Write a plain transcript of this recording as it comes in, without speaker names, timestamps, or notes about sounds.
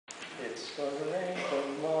It's going to rain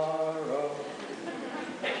tomorrow.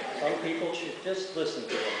 Some people should just listen to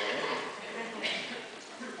them.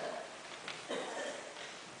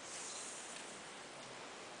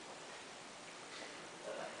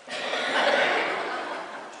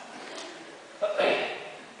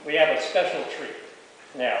 We have a special treat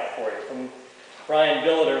now for you from Brian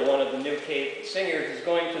Billiter, one of the New Cape singers, is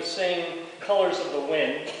going to sing Colors of the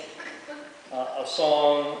Wind, a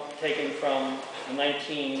song taken from the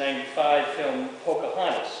 1995 film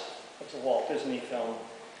Pocahontas. It's a Walt Disney film.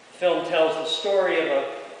 The film tells the story of a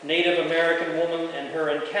Native American woman and her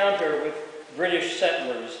encounter with British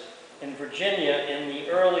settlers in Virginia in the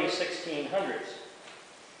early 1600s.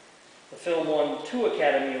 The film won 2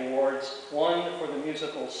 Academy Awards, one for the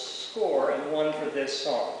musical score and one for this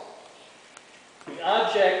song. The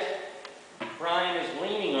object Brian is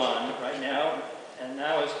leaning on right now, and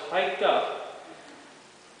now is piped up.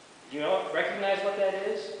 Do you recognize what that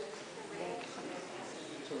is?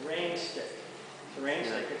 It's a rain stick. It's a rain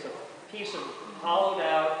stick. It's a piece of hollowed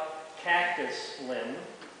out cactus limb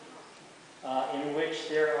in which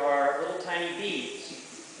there are little tiny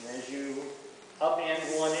beads. And as you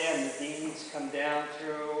upend one end, the beads come down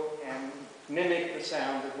through and mimic the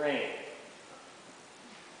sound of rain.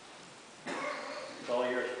 It's all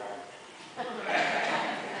yours, Brian.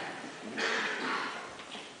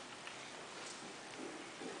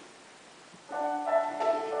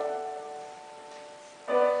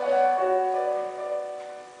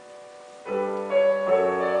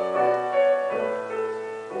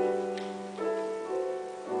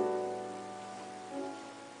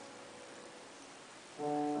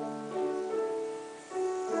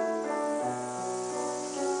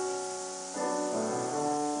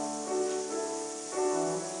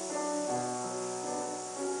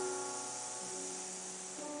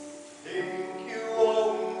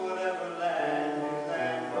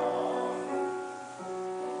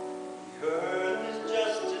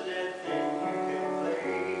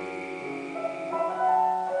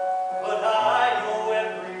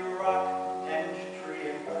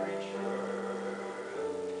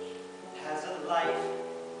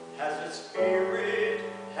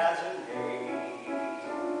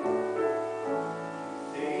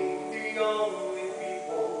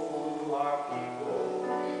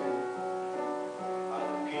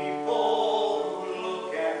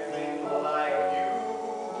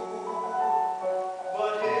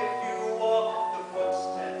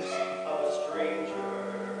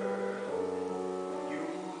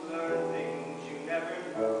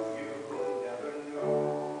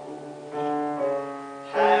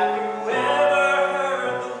 Have you ever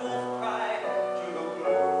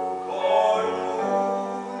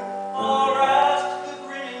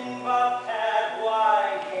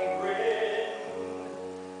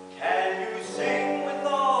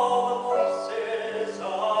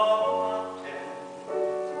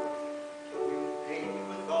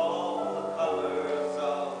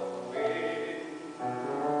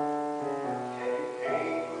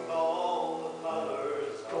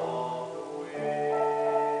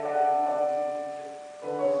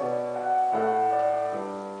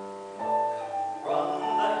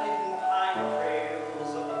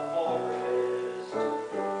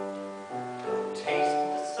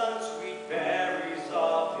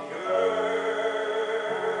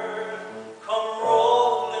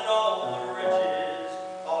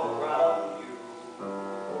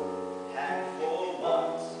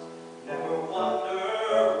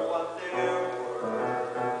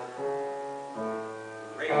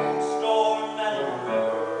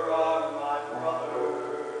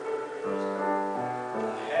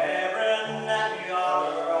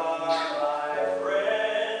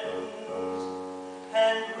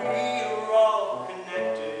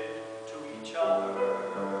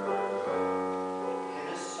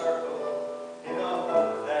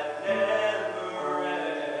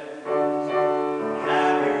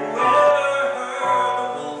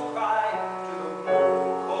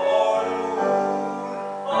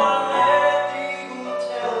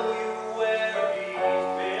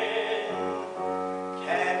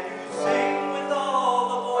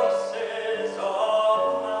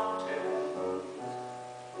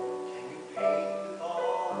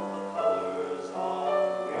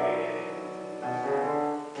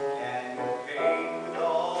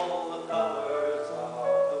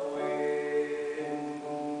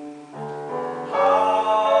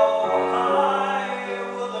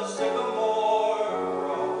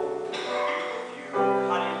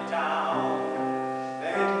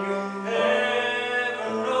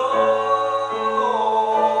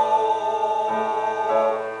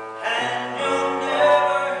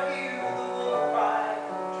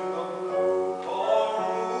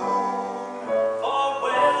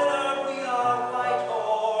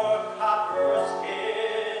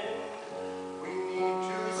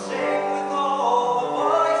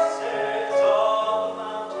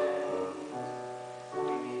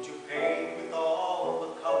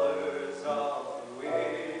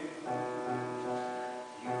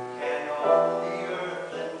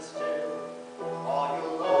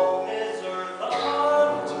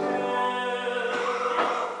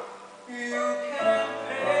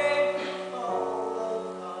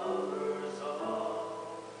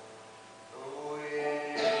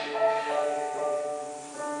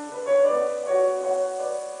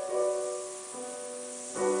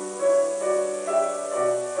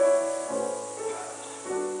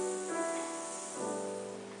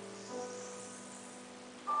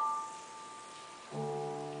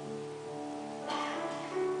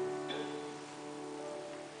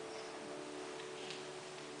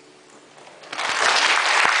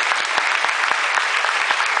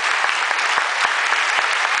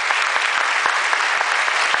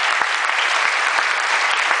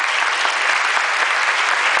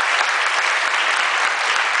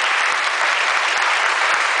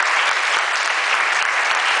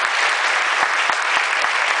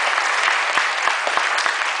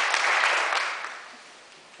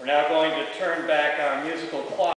now going to turn back our musical clock